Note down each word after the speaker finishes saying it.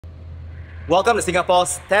Welcome to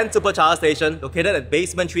Singapore's 10th Supercharger Station located at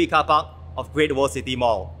Basement 3 Carpark of Great World City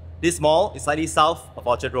Mall. This mall is slightly south of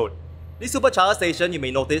Orchard Road. This Supercharger Station, you may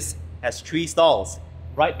notice, has 3 stalls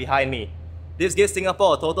right behind me. This gives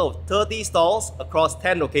Singapore a total of 30 stalls across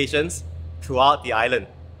 10 locations throughout the island.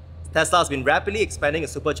 Tesla has been rapidly expanding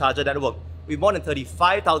its supercharger network with more than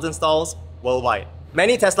 35,000 stalls worldwide.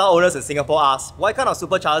 Many Tesla owners in Singapore ask, why can't our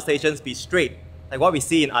supercharger stations be straight like what we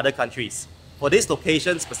see in other countries? For this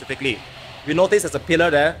location specifically, you notice there's a pillar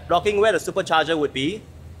there blocking where the supercharger would be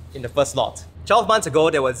in the first lot. 12 months ago,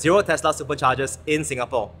 there were 0 Tesla superchargers in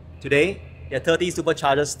Singapore. Today, there are 30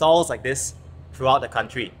 supercharger stalls like this throughout the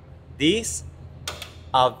country. These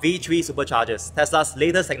are V3 superchargers, Tesla's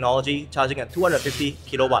latest technology, charging at 250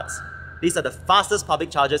 kilowatts. These are the fastest public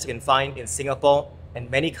chargers you can find in Singapore and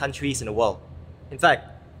many countries in the world. In fact,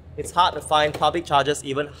 it's hard to find public chargers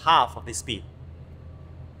even half of this speed.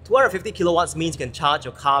 250 kilowatts means you can charge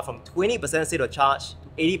your car from 20% state of charge to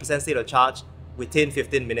 80% state of charge within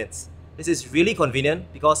 15 minutes. This is really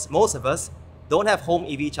convenient because most of us don't have home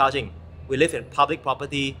EV charging. We live in public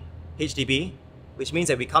property, HDB, which means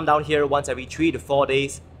that we come down here once every 3 to 4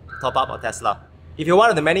 days to top up our Tesla. If you're one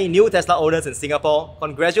of the many new Tesla owners in Singapore,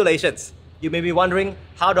 congratulations! You may be wondering,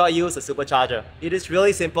 how do I use a supercharger? It is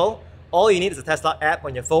really simple. All you need is a Tesla app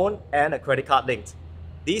on your phone and a credit card linked.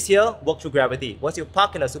 These here work through gravity. Once you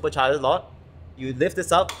park in a supercharger lot, you lift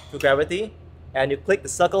this up through gravity and you click the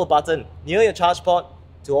circle button near your charge port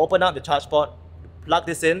to open up the charge port, you plug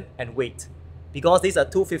this in and wait. Because these are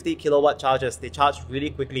 250 kilowatt chargers, they charge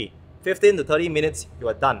really quickly. 15 to 30 minutes, you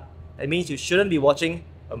are done. That means you shouldn't be watching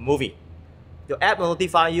a movie. Your app will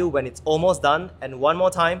notify you when it's almost done and one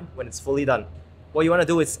more time when it's fully done. What you want to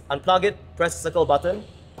do is unplug it, press the circle button,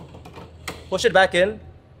 push it back in,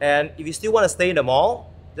 and if you still want to stay in the mall,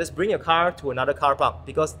 just bring your car to another car park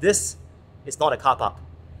because this is not a car park.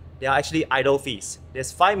 There are actually idle fees.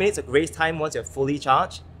 There's 5 minutes of grace time once you're fully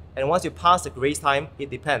charged, and once you pass the grace time, it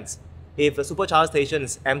depends. If the supercharger station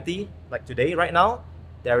is empty, like today, right now,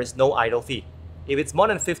 there is no idle fee. If it's more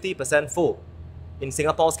than 50% full, in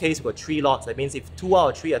Singapore's case, we've got 3 lots. That means if 2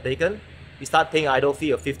 out of 3 are taken, we start paying idle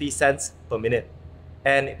fee of 50 cents per minute.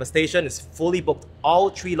 And if a station is fully booked, all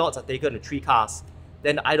 3 lots are taken with 3 cars,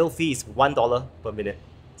 then the idle fee is $1 per minute.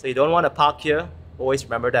 So you don't want to park here, always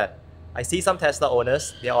remember that. I see some Tesla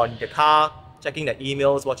owners, they're on the car, checking their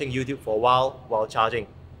emails, watching YouTube for a while charging.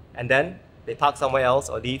 And then they park somewhere else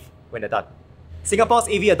or leave when they're done. Singapore's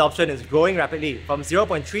EV adoption is growing rapidly from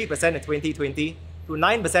 0.3% in 2020 to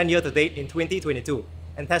 9% year to date in 2022.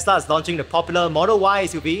 And Tesla is launching the popular Model Y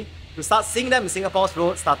SUV to start seeing them in Singapore's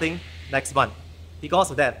roads starting next month. Because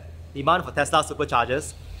of that, demand for Tesla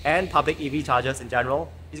superchargers and public EV chargers in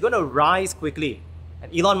general is going to rise quickly.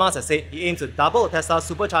 And Elon Musk has said he aims to double Tesla's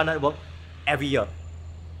supercharger network every year.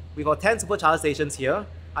 With our 10 supercharger stations here,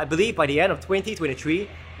 I believe by the end of 2023,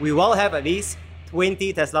 we will have at least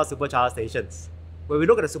 20 Tesla supercharger stations. When we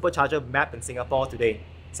look at the supercharger map in Singapore today,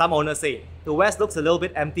 some owners say, the west looks a little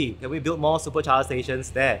bit empty, can we build more supercharger stations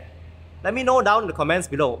there? Let me know down in the comments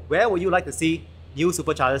below, where would you like to see new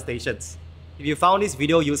supercharger stations? If you found this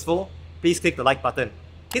video useful, please click the like button.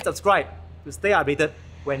 Hit subscribe to stay updated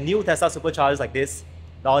when new Tesla superchargers like this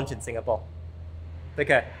launch in Singapore. Take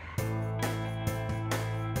care.